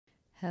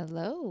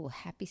Hello,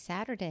 happy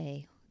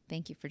Saturday.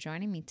 Thank you for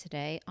joining me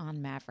today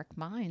on Maverick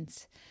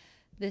Minds.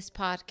 This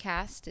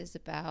podcast is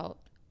about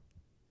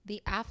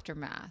the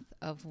aftermath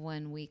of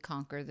when we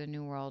conquer the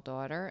New World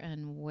Order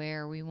and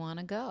where we want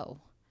to go.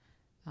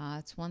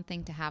 It's one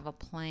thing to have a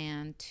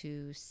plan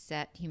to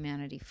set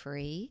humanity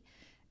free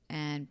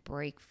and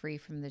break free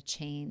from the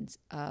chains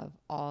of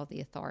all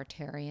the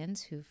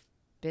authoritarians who've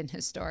been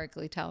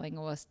historically telling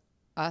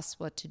us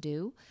what to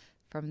do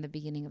from the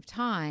beginning of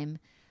time.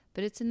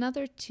 But it's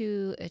another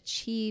to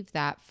achieve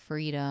that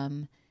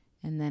freedom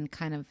and then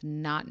kind of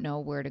not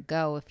know where to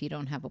go if you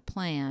don't have a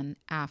plan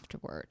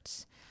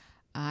afterwards.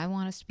 I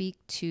want to speak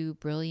to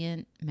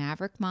brilliant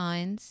Maverick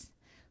minds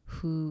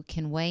who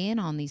can weigh in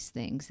on these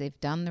things. They've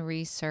done the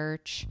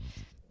research.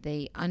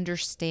 They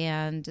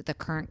understand the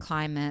current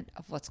climate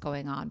of what's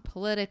going on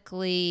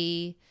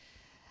politically,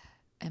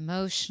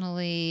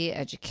 emotionally,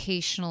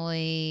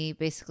 educationally,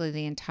 basically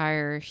the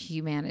entire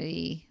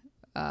humanity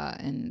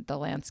and the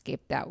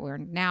landscape that we're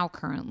now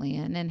currently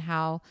in, and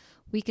how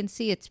we can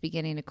see it's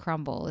beginning to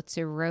crumble. It's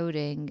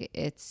eroding.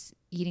 It's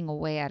eating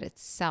away at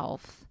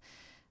itself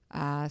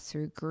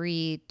through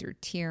greed, through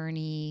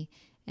tyranny,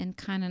 and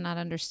kind of not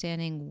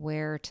understanding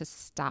where to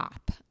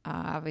stop.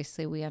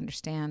 Obviously, we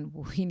understand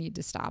we need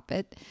to stop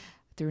it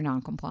through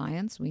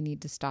noncompliance. We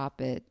need to stop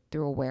it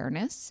through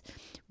awareness.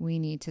 We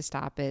need to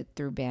stop it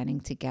through banding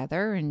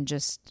together and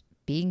just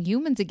being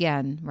humans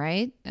again,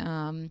 right?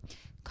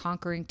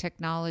 Conquering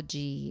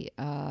technology,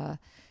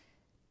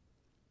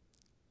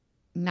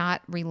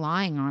 not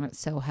relying on it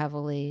so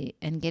heavily,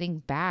 and getting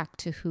back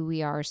to who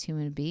we are as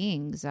human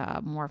beings,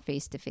 more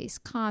face-to-face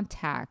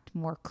contact,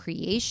 more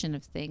creation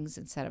of things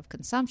instead of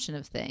consumption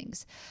of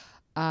things,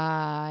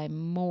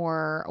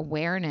 more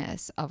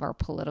awareness of our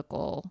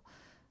political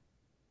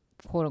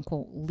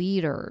quote-unquote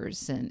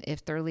leaders, and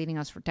if they're leading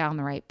us down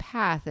the right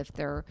path, if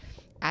they're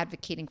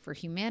advocating for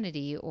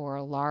humanity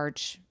or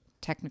large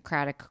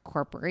technocratic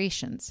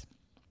corporations.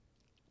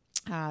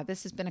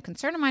 This has been a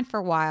concern of mine for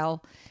a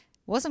while.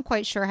 Wasn't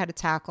quite sure how to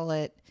tackle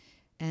it.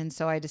 And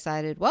so I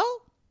decided,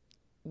 well,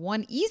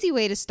 one easy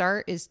way to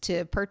start is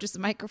to purchase a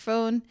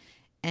microphone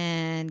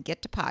and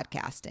get to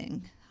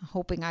podcasting,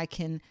 hoping I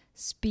can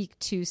speak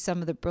to some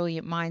of the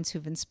brilliant minds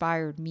who've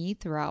inspired me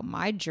throughout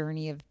my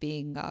journey of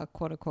being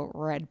quote unquote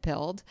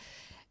red-pilled,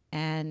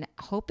 and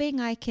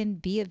hoping I can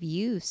be of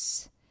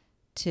use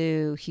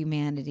to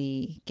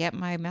humanity, get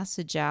my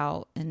message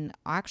out, and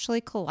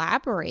actually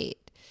collaborate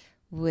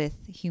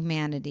with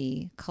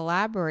humanity,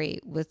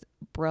 collaborate with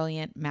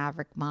brilliant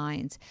Maverick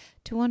minds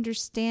to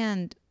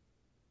understand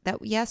that,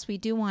 yes, we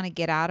do want to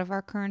get out of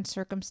our current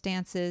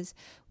circumstances.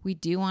 We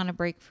do want to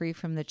break free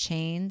from the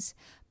chains,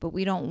 but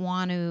we don't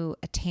want to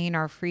attain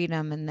our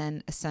freedom and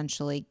then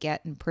essentially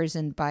get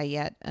imprisoned by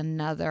yet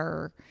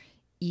another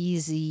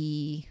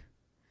easy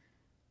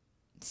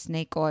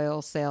snake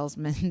oil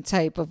salesman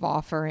type of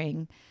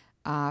offering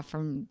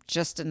from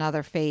just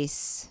another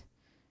face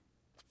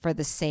for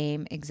the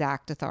same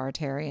exact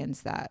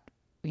authoritarians that,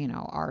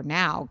 are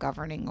now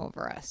governing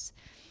over us.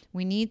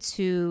 We need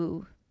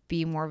to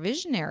be more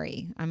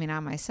visionary. I mean,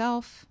 I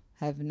myself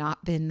have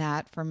not been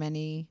that for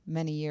many,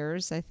 many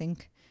years. I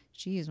think,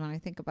 when I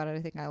think about it,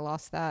 I think I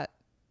lost that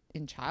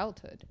in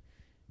childhood,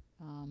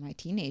 my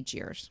teenage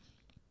years.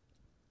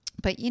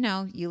 But, you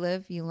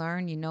live, you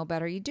learn, you know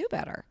better, you do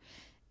better.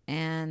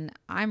 And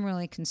I'm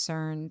really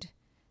concerned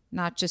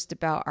not just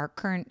about our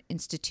current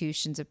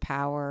institutions of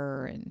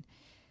power and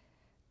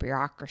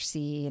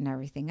bureaucracy and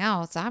everything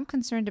else. I'm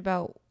concerned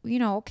about,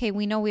 okay,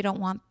 we know we don't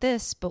want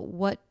this, but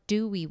what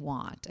do we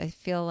want? I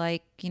feel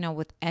like,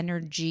 with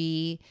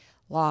energy,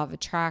 law of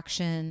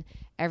attraction,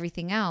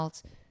 everything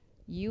else,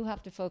 you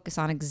have to focus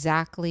on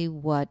exactly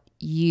what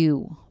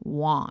you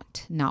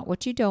want, not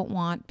what you don't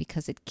want,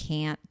 because it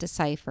can't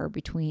decipher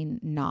between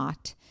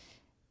not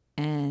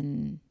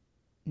and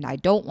I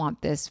don't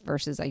want this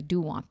versus I do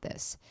want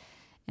this.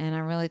 And I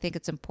really think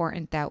it's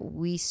important that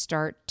we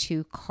start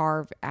to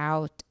carve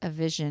out a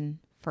vision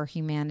for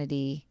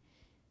humanity.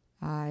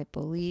 I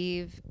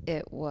believe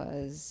it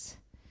was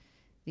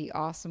the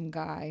awesome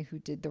guy who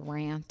did the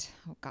rant,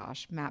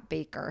 Matt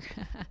Baker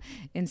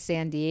in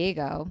San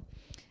Diego,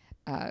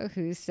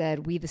 who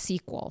said, "We the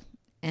sequel."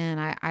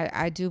 And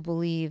I do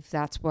believe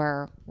that's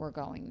where we're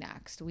going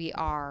next. We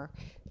are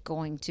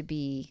going to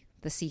be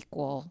the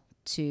sequel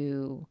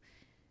to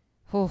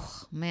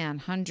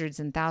hundreds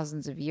and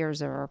thousands of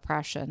years of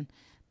oppression.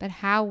 But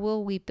how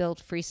will we build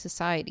free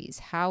societies?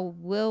 How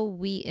will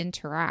we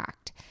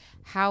interact?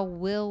 How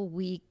will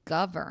we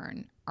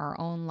govern our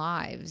own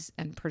lives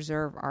and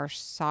preserve our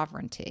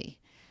sovereignty?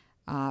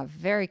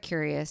 Very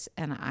curious,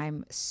 and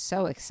I'm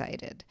so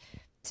excited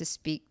to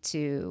speak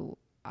to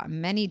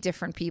many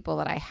different people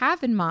that I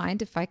have in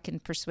mind, if I can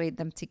persuade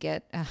them to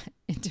get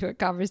into a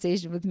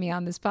conversation with me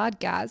on this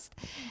podcast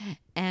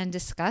and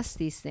discuss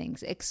these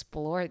things,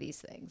 explore these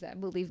things. I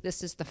believe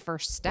this is the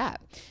first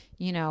step,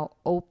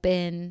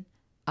 open,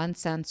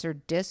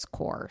 uncensored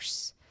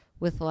discourse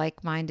with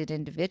like-minded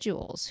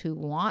individuals who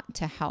want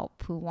to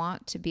help, who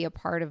want to be a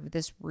part of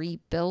this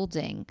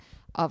rebuilding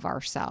of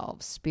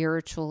ourselves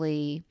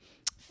spiritually,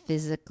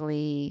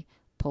 physically,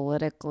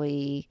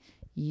 politically,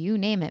 you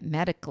name it,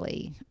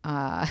 medically.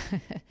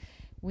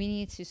 We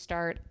need to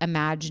start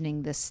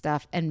imagining this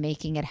stuff and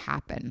making it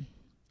happen.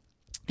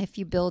 If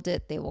you build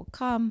it, they will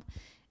come.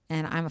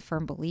 And I'm a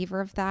firm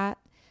believer of that.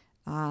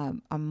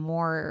 I'm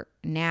more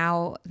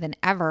now than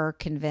ever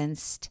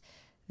convinced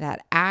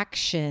that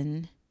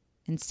action,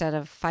 instead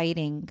of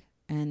fighting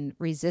and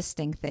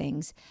resisting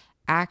things,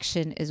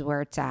 action is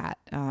where it's at.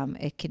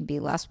 It can be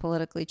less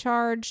politically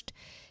charged.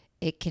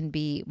 It can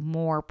be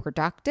more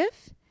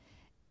productive,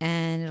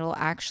 and it'll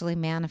actually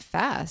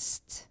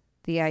manifest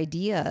the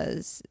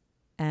ideas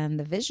and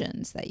the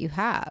visions that you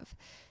have.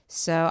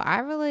 So I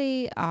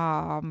really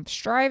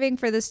striving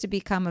for this to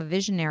become a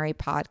visionary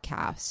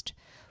podcast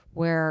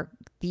where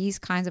these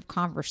kinds of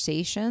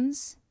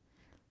conversations,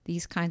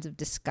 these kinds of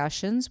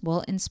discussions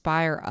will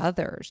inspire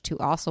others to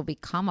also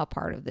become a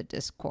part of the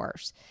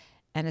discourse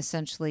and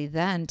essentially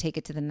then take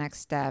it to the next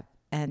step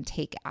and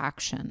take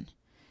action.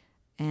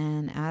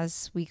 And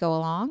as we go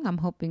along, I'm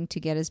hoping to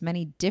get as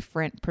many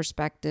different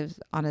perspectives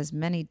on as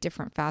many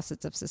different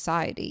facets of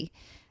society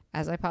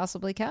as I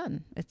possibly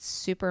can. It's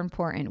super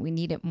important. We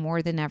need it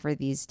more than ever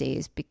these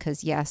days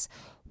because, yes,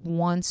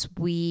 once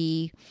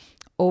we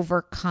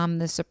overcome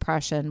the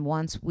suppression,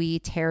 once we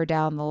tear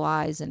down the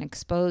lies and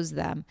expose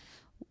them,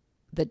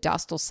 the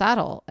dust will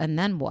settle. And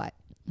then what?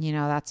 You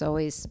know, that's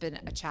always been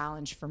a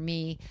challenge for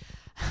me.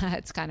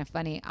 It's kind of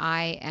funny.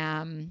 I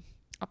am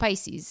a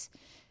Pisces.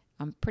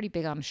 I'm pretty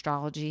big on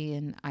astrology,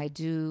 and I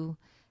do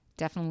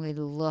definitely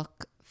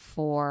look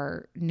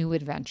for new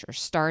adventures,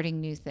 starting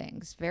new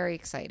things. Very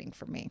exciting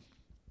for me.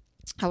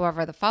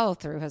 However, the follow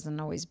through hasn't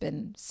always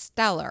been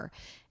stellar,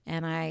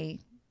 and I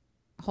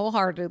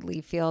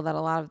wholeheartedly feel that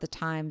a lot of the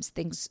times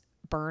things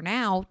burn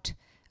out,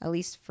 at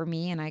least for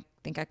me, and I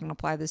think I can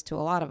apply this to a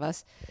lot of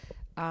us,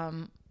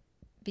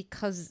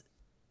 because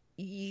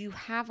you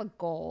have a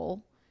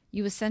goal,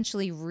 you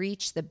essentially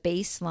reach the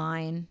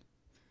baseline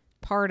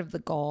part of the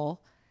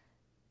goal,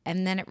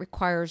 and then it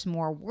requires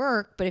more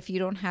work. But if you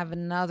don't have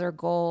another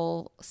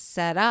goal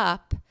set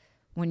up,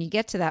 when you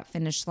get to that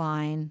finish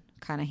line,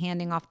 kind of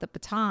handing off the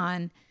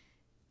baton,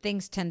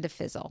 things tend to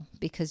fizzle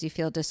because you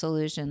feel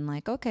disillusioned.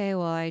 Like, okay,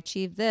 well, I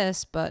achieved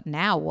this, but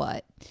now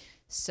what?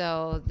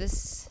 So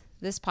this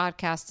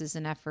podcast is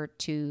an effort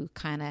to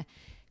kind of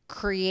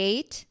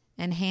create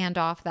and hand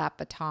off that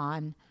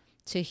baton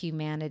to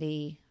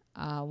humanity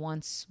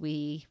once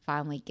we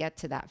finally get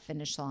to that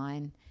finish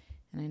line.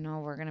 And I know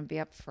we're going to be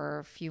up for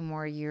a few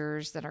more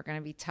years that are going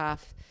to be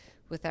tough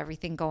with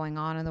everything going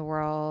on in the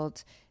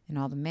world and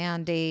all the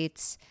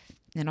mandates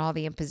and all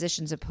the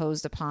impositions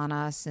imposed upon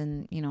us.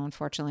 And, you know,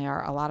 unfortunately,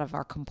 a lot of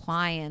our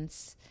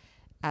compliance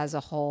as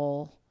a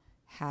whole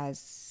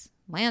has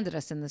landed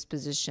us in this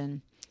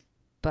position.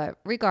 But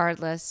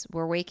regardless,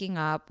 we're waking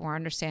up, we're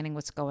understanding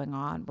what's going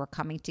on, we're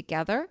coming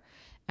together,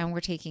 and we're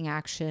taking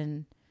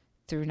action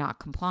through not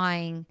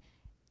complying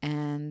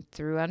and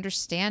through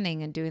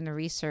understanding and doing the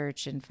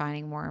research and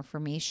finding more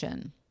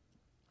information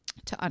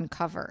to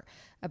uncover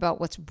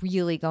about what's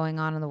really going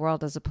on in the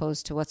world as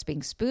opposed to what's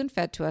being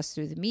spoon-fed to us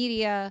through the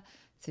media,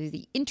 through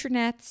the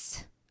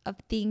internets of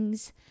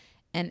things,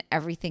 and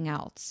everything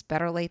else.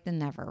 Better late than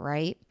never,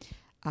 right?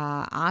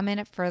 I'm in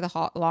it for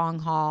the long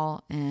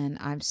haul, and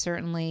I'm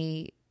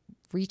certainly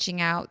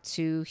reaching out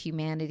to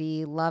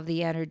humanity. Love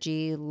the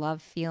energy,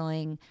 love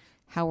feeling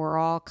how we're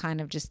all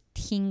kind of just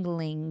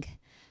tingling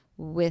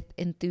with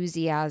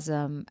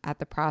enthusiasm at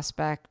the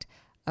prospect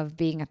of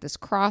being at this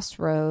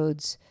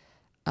crossroads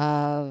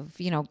of,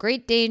 you know,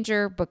 great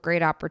danger, but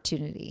great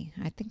opportunity.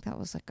 I think that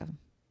was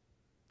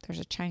there's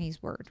a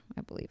Chinese word,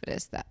 I believe it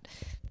is, that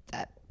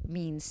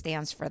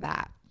stands for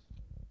that.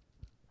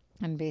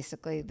 And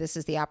basically, this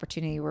is the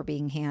opportunity we're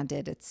being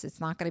handed.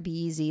 It's not going to be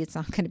easy. It's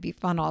not going to be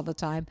fun all the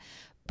time,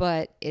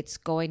 but it's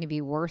going to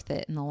be worth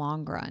it in the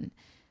long run.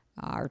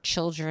 Our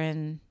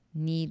children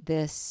need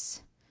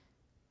this.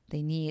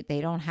 They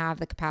don't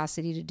have the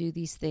capacity to do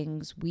these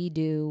things. We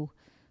do.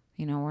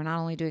 You know, we're not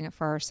only doing it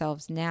for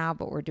ourselves now,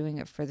 but we're doing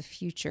it for the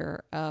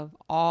future of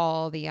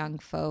all the young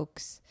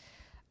folks,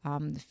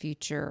 the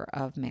future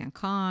of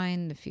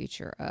mankind, the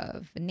future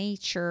of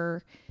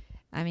nature.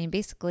 I mean,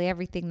 basically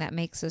everything that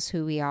makes us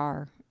who we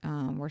are.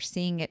 We're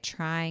seeing it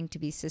trying to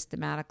be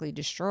systematically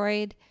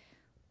destroyed.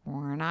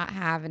 We're not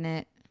having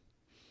it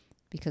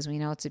because we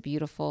know it's a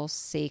beautiful,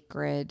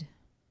 sacred,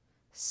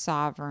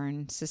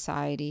 sovereign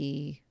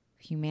society,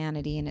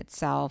 humanity in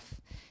itself,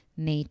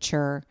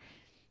 nature.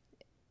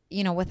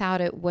 You know, without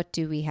it, what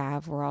do we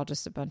have? We're all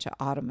just a bunch of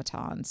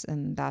automatons,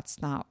 and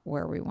that's not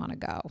where we want to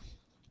go.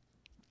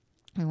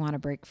 We want to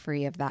break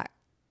free of that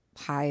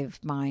hive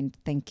mind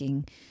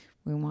thinking.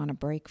 We want to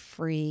break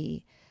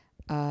free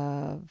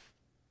of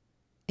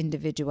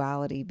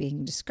individuality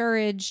being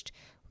discouraged.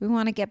 We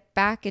want to get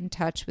back in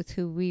touch with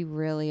who we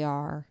really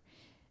are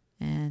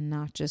and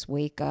not just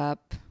wake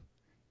up,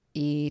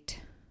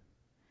 eat,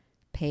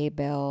 pay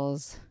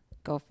bills,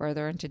 go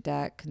further into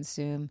debt,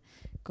 consume,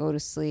 go to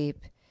sleep,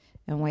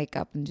 and wake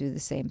up and do the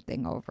same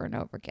thing over and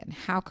over again.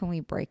 How can we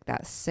break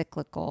that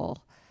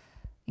cyclical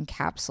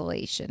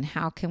encapsulation?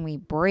 How can we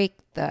break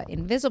the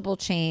invisible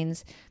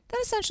chains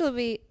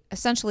that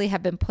essentially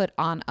have been put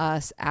on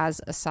us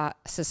as a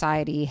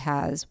society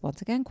has,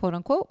 once again, quote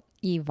unquote,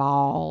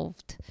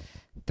 evolved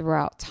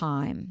throughout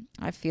time?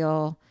 I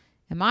feel,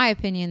 in my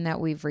opinion, that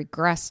we've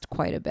regressed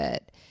quite a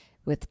bit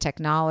with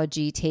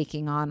technology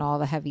taking on all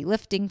the heavy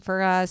lifting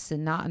for us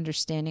and not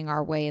understanding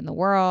our way in the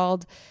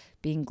world,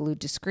 being glued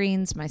to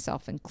screens,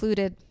 myself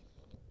included.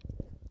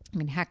 I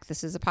mean, heck,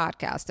 this is a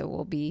podcast. It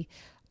will be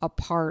a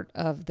part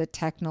of the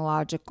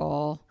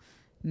technological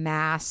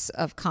mass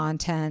of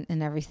content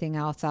and everything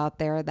else out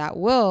there that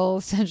will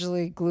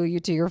essentially glue you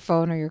to your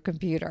phone or your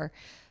computer.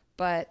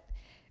 But,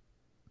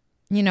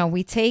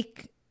 we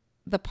take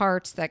the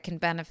parts that can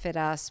benefit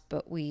us,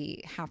 but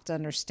we have to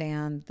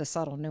understand the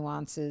subtle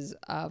nuances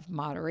of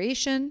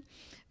moderation,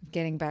 of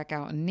getting back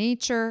out in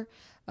nature,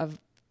 of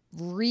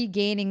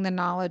regaining the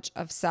knowledge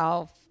of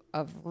self,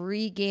 of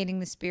regaining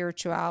the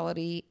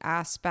spirituality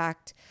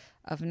aspect,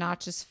 of not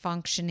just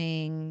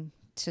functioning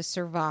to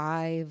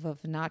survive,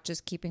 of not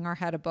just keeping our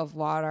head above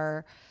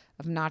water,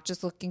 of not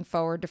just looking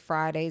forward to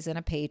Fridays and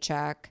a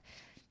paycheck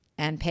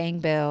and paying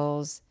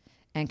bills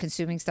and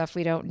consuming stuff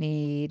we don't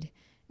need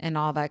and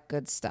all that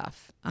good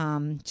stuff.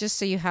 Just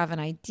so you have an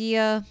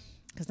idea,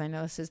 because I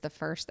know this is the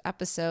first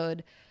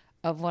episode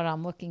of what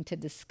I'm looking to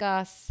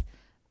discuss.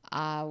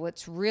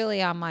 What's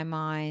really on my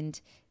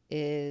mind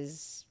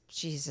is,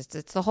 Jesus,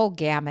 it's the whole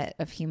gamut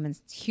of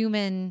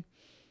the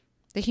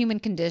human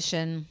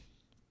condition,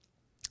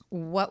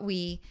 what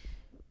we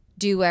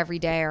do every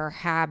day, our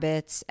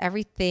habits,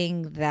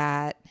 everything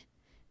that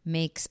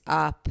makes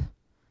up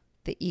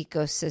the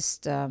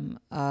ecosystem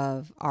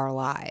of our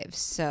lives.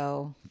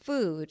 So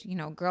food,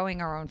 growing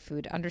our own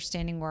food,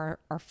 understanding where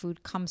our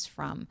food comes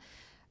from,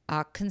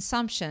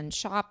 consumption,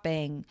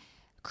 shopping,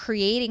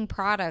 creating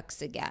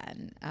products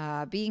again,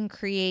 being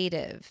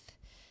creative,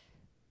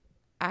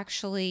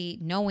 actually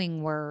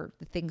knowing where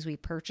the things we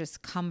purchase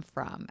come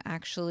from,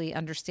 actually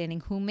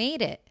understanding who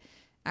made it,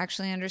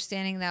 actually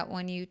understanding that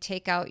when you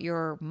take out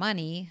your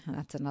money,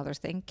 that's another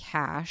thing,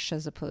 cash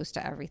as opposed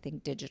to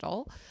everything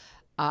digital,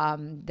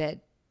 that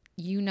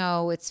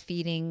it's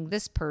feeding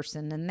this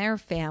person and their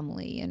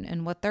family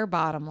and what their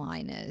bottom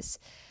line is.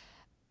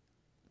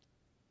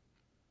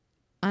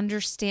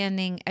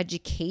 Understanding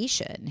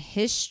education,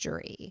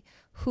 history,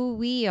 who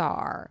we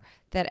are,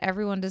 that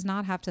everyone does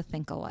not have to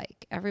think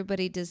alike.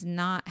 Everybody does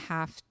not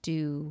have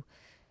to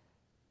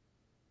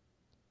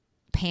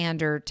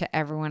pander to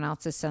everyone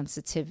else's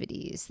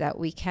sensitivities, that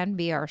we can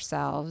be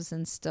ourselves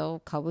and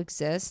still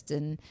coexist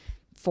and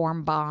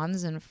form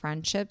bonds and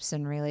friendships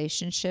and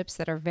relationships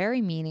that are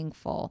very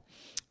meaningful.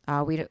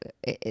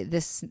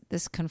 This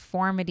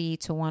conformity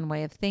to one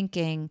way of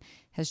thinking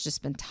has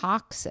just been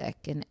toxic,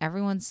 and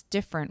everyone's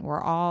different.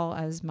 We're all,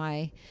 as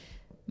my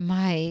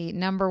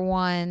number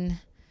one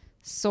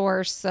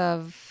source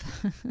of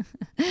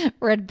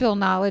red pill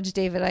knowledge,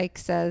 David Icke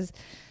says,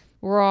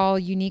 we're all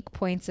unique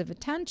points of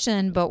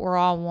attention, but we're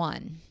all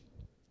one.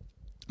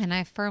 And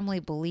I firmly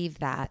believe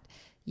that.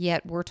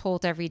 Yet we're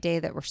told every day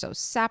that we're so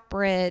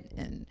separate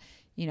and,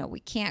 we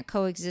can't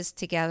coexist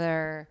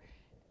together.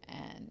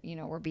 And,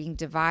 we're being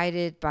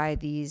divided by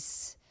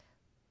these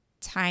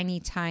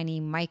tiny, tiny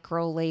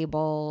micro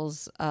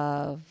labels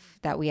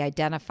that we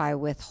identify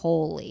with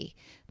wholly.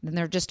 And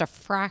they're just a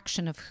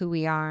fraction of who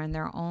we are, and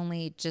they're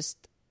only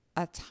just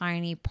a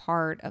tiny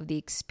part of the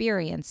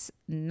experience,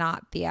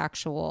 not the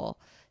actual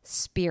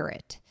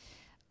spirit.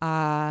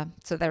 So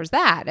there's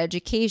that.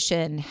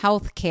 Education,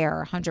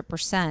 healthcare,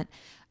 100%.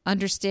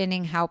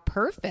 Understanding how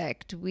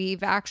perfect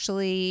we've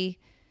actually,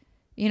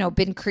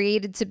 been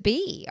created to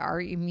be. Our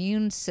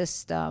immune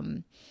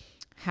system,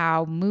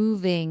 how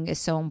moving is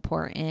so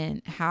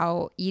important,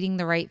 how eating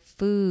the right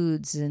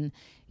foods and,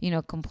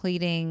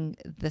 completing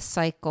the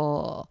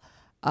cycle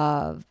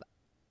of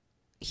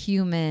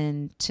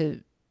human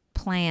to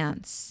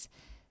plants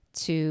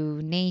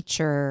to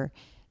nature.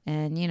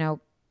 And,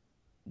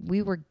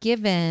 we were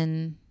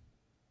given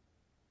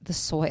the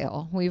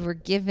soil. We were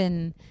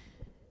given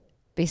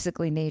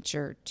basically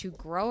nature to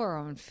grow our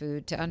own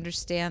food, to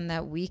understand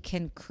that we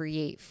can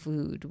create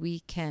food.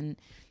 We can,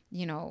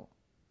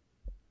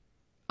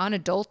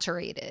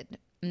 unadulterated,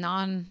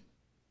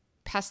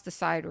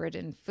 non-pesticide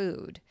ridden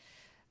food,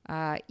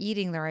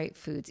 eating the right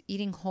foods,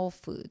 eating whole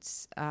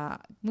foods,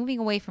 moving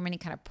away from any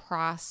kind of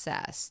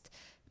processed,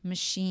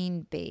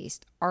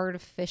 machine-based,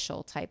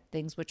 artificial type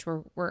things, which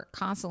we're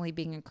constantly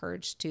being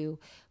encouraged to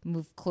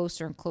move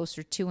closer and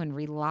closer to and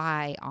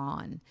rely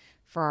on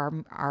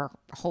for our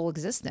whole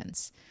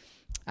existence.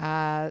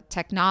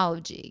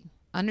 Technology,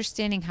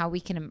 understanding how we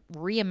can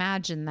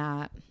reimagine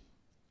that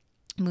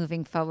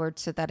moving forward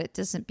so that it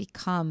doesn't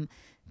become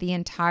the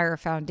entire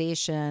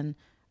foundation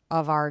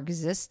of our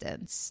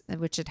existence,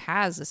 which it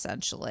has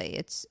essentially.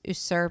 It's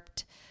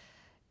usurped,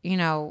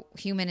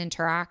 human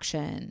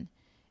interaction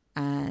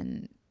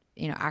and,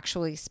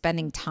 actually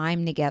spending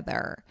time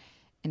together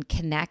and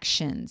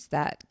connections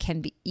that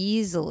can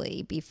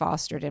easily be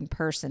fostered in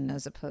person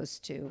as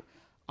opposed to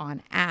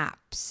on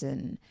apps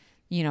and,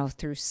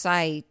 through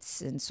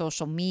sites and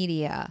social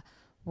media.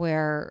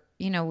 where,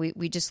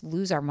 we just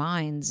lose our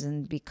minds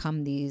and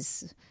become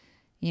these,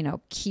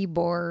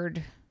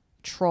 keyboard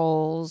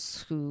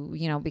trolls who,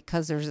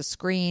 because there's a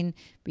screen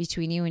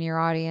between you and your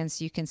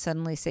audience, you can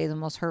suddenly say the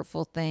most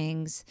hurtful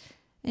things.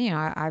 And,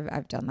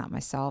 I've done that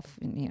myself,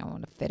 in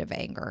a fit of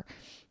anger.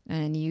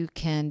 And you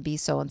can be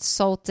so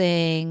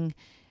insulting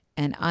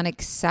and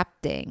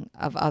unaccepting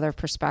of other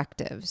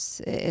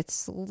perspectives.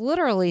 It's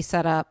literally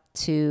set up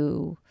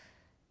to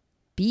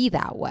be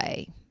that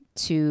way,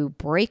 to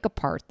break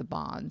apart the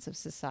bonds of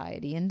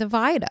society and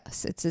divide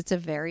us. It's a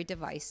very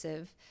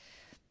divisive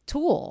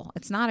tool.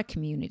 It's not a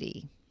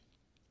community.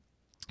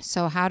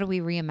 So how do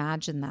we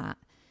reimagine that?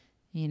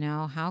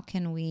 How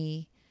can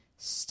we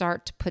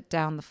start to put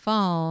down the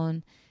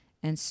phone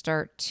and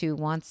start to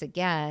once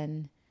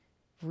again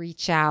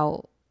reach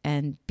out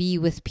and be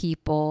with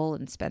people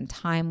and spend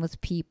time with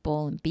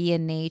people and be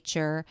in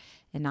nature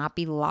and not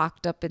be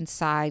locked up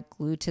inside,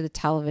 glued to the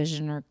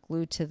television or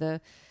glued to the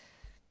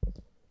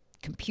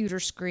computer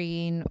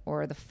screen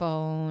or the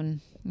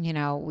phone?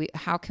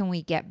 How can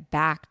we get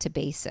back to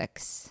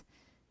basics?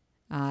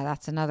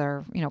 That's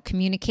another,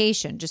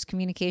 communication, just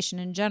communication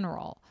in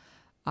general.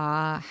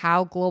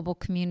 How global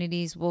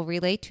communities will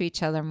relate to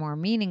each other more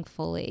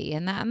meaningfully.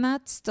 And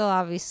that still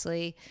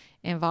obviously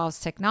involves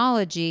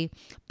technology,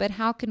 but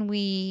how can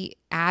we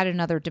add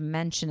another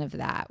dimension of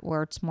that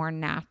where it's more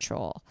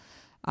natural?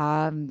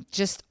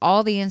 Just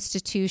all the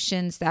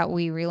institutions that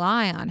we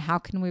rely on, how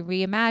can we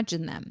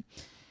reimagine them?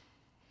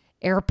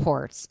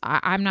 Airports.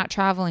 I'm not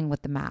traveling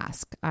with the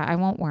mask. I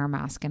won't wear a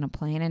mask in a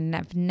plane, and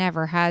I've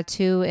never had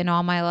to in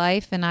all my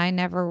life. And I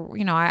never,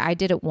 I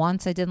did it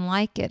once. I didn't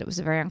like it. It was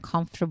very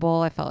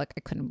uncomfortable. I felt like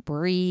I couldn't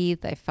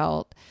breathe. I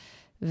felt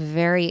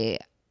very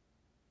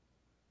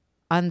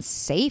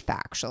unsafe,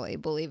 actually,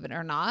 believe it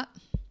or not,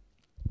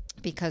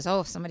 because,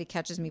 if somebody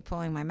catches me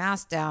pulling my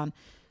mask down,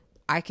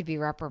 I could be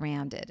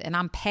reprimanded, and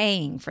I'm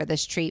paying for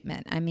this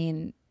treatment. I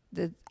mean,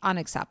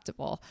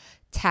 unacceptable.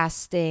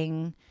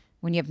 Testing,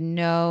 when you have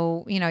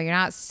no, you're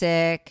not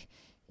sick,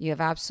 you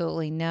have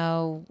absolutely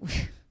no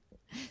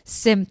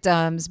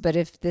symptoms, but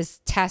if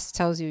this test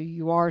tells you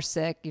you are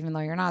sick, even though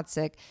you're not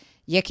sick,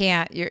 you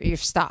can't, you're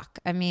stuck.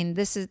 I mean,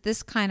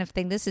 this kind of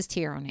thing, this is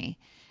tyranny.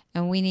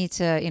 And we need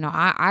to,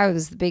 I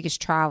was the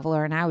biggest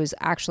traveler, and I was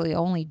actually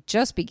only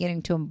just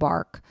beginning to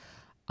embark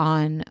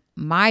on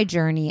my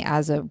journey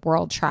as a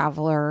world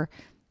traveler.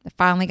 I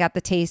finally got the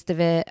taste of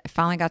it. I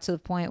finally got to the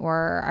point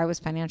where I was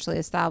financially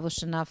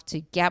established enough to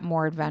get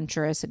more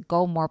adventurous and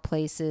go more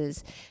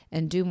places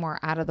and do more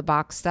out of the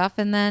box stuff.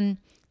 And then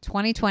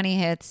 2020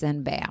 hits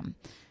and bam,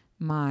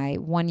 my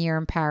 1 year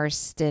in Paris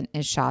stint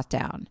is shot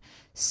down.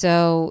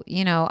 So,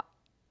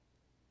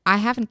 I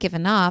haven't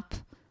given up,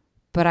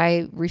 but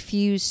I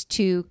refuse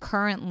to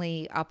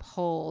currently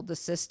uphold the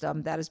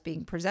system that is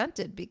being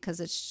presented because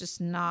it's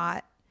just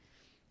not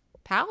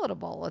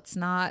palatable. It's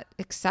not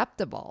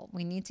acceptable.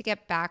 We need to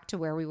get back to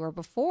where we were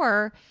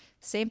before.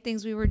 Same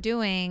things we were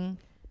doing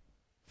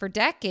for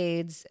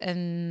decades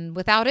and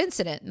without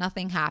incident,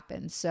 nothing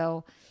happened.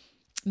 So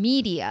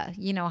media,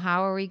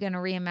 how are we going to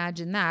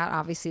reimagine that?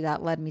 Obviously,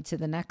 that led me to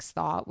the next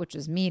thought, which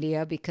is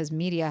media, because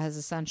media has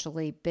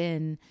essentially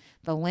been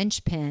the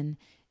linchpin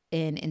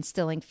in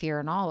instilling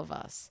fear in all of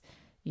us.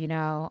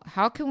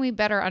 How can we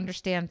better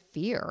understand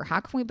fear? How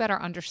can we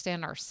better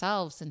understand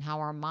ourselves and how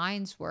our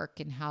minds work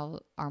and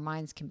how our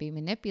minds can be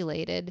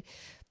manipulated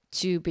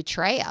to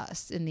betray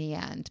us in the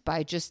end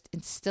by just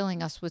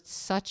instilling us with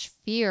such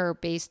fear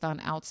based on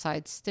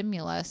outside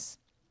stimulus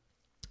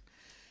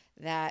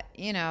that,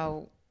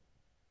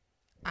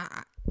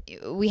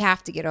 we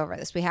have to get over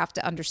this. We have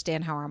to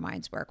understand how our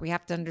minds work. We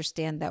have to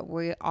understand that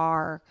we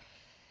are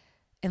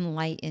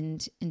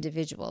enlightened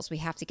individuals. We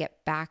have to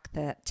get back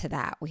to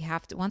that. We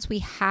have to, once we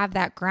have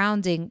that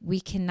grounding, we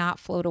cannot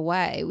float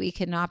away. We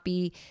cannot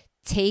be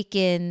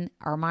taken,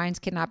 our minds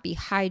cannot be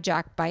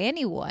hijacked by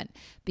anyone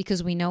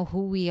because we know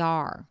who we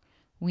are.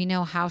 We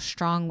know how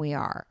strong we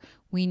are.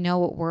 We know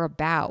what we're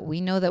about. We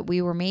know that we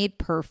were made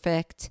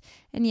perfect.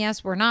 And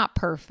yes, we're not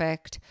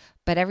perfect,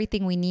 but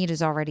everything we need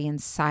is already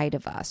inside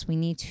of us. We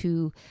need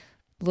to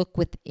look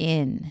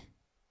within,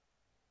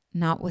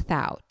 not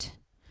without.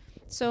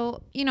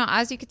 So,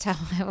 as you could tell,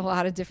 I have a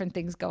lot of different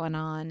things going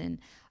on and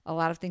a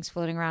lot of things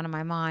floating around in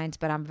my mind,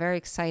 but I'm very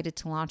excited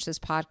to launch this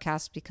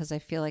podcast because I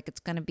feel like it's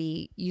going to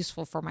be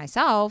useful for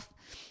myself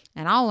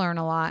and I'll learn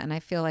a lot, and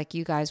I feel like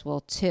you guys will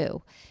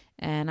too.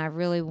 And I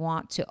really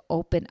want to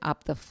open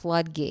up the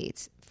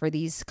floodgates for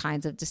these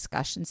kinds of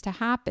discussions to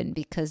happen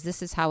because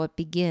this is how it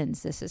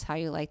begins. This is how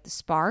you light the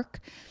spark,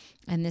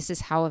 and this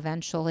is how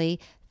eventually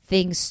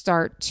things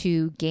start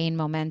to gain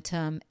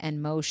momentum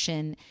and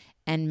motion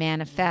and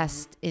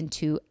manifest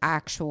into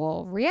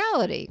actual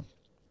reality.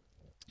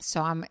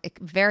 So I'm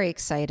very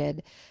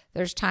excited.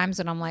 There's times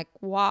when I'm like,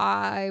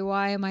 why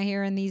am I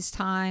here in these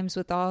times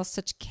with all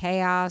such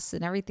chaos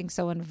and everything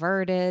so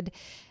inverted?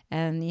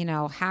 And,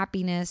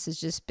 happiness has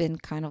just been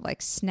kind of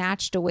like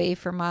snatched away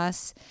from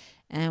us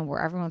and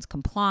where everyone's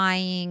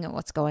complying and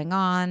what's going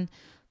on.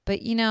 But,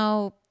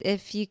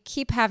 if you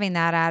keep having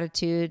that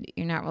attitude,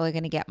 you're not really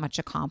going to get much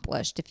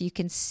accomplished. If you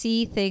can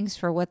see things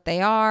for what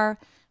they are,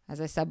 as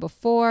I said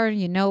before,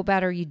 you know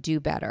better, you do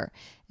better.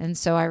 And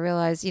so I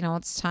realized,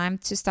 it's time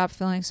to stop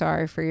feeling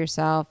sorry for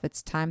yourself.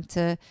 It's time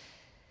to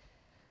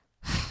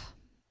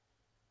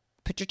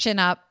put your chin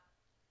up.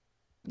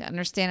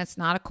 Understand it's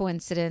not a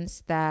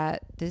coincidence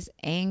that this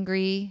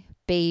angry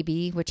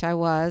baby, which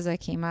I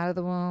came out of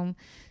the womb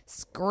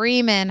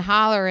screaming,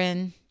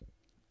 hollering.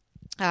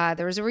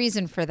 There was a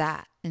reason for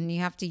that. And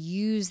you have to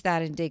use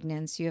that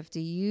indignance. You have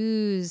to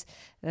use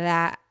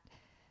that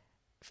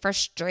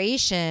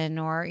frustration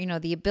or,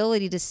 the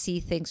ability to see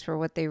things for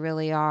what they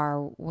really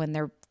are when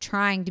they're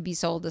trying to be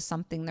sold as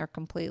something they're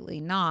completely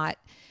not,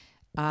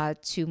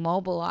 to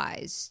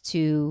mobilize,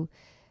 to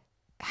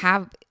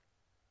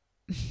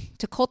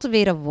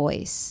cultivate a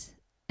voice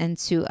and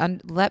to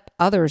let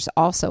others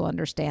also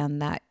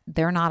understand that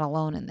they're not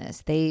alone in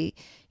this.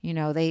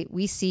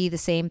 We see the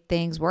same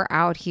things. We're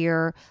out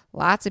here.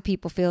 Lots of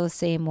people feel the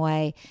same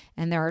way.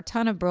 And there are a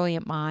ton of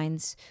brilliant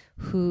minds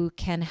who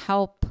can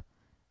help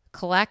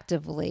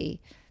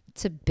collectively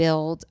to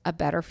build a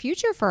better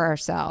future for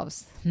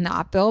ourselves.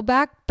 Not build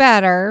back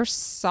better.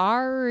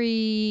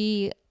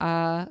 Sorry,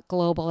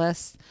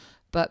 globalists,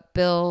 but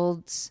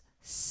build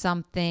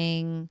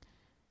something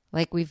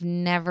like we've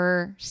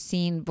never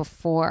seen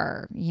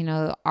before.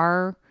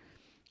 Our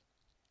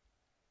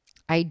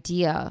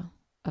idea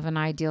of an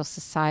ideal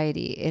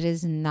society, it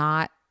is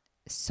not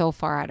so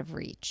far out of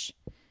reach.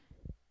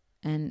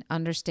 And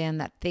understand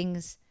that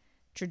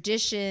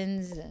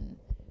traditions and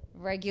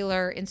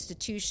regular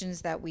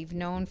institutions that we've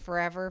known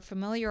forever,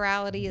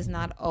 familiarity is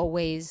not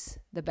always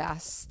the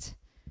best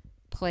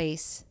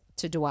place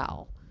to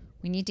dwell.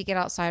 We need to get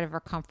outside of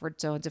our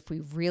comfort zones if we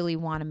really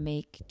want to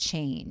make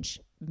change,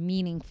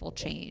 meaningful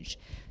change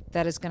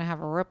that is going to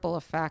have a ripple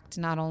effect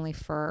not only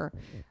for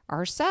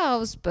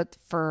ourselves but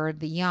for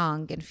the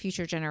young and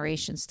future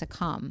generations to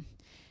come.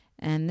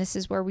 And this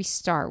is where we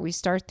start. We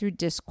start through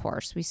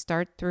discourse. We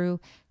start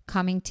through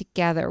coming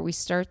together. We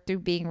start through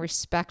being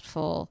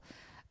respectful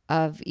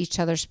of each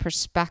other's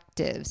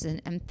perspectives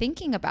and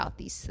thinking about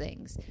these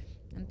things.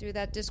 And through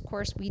that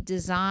discourse, we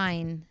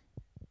design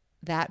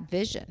that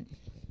vision.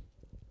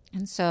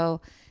 And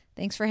so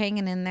thanks for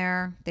hanging in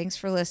there. Thanks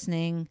for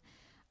listening.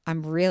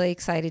 I'm really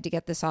excited to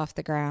get this off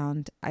the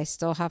ground. I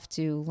still have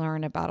to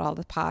learn about all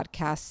the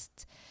podcast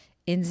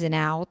ins and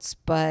outs,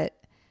 but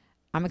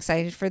I'm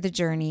excited for the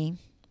journey.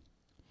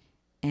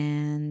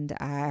 And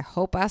I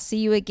hope I'll see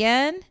you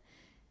again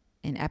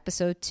in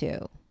episode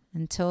 2.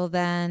 Until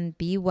then,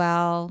 be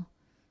well.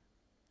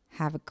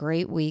 Have a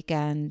great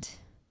weekend.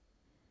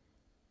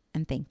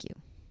 And thank you.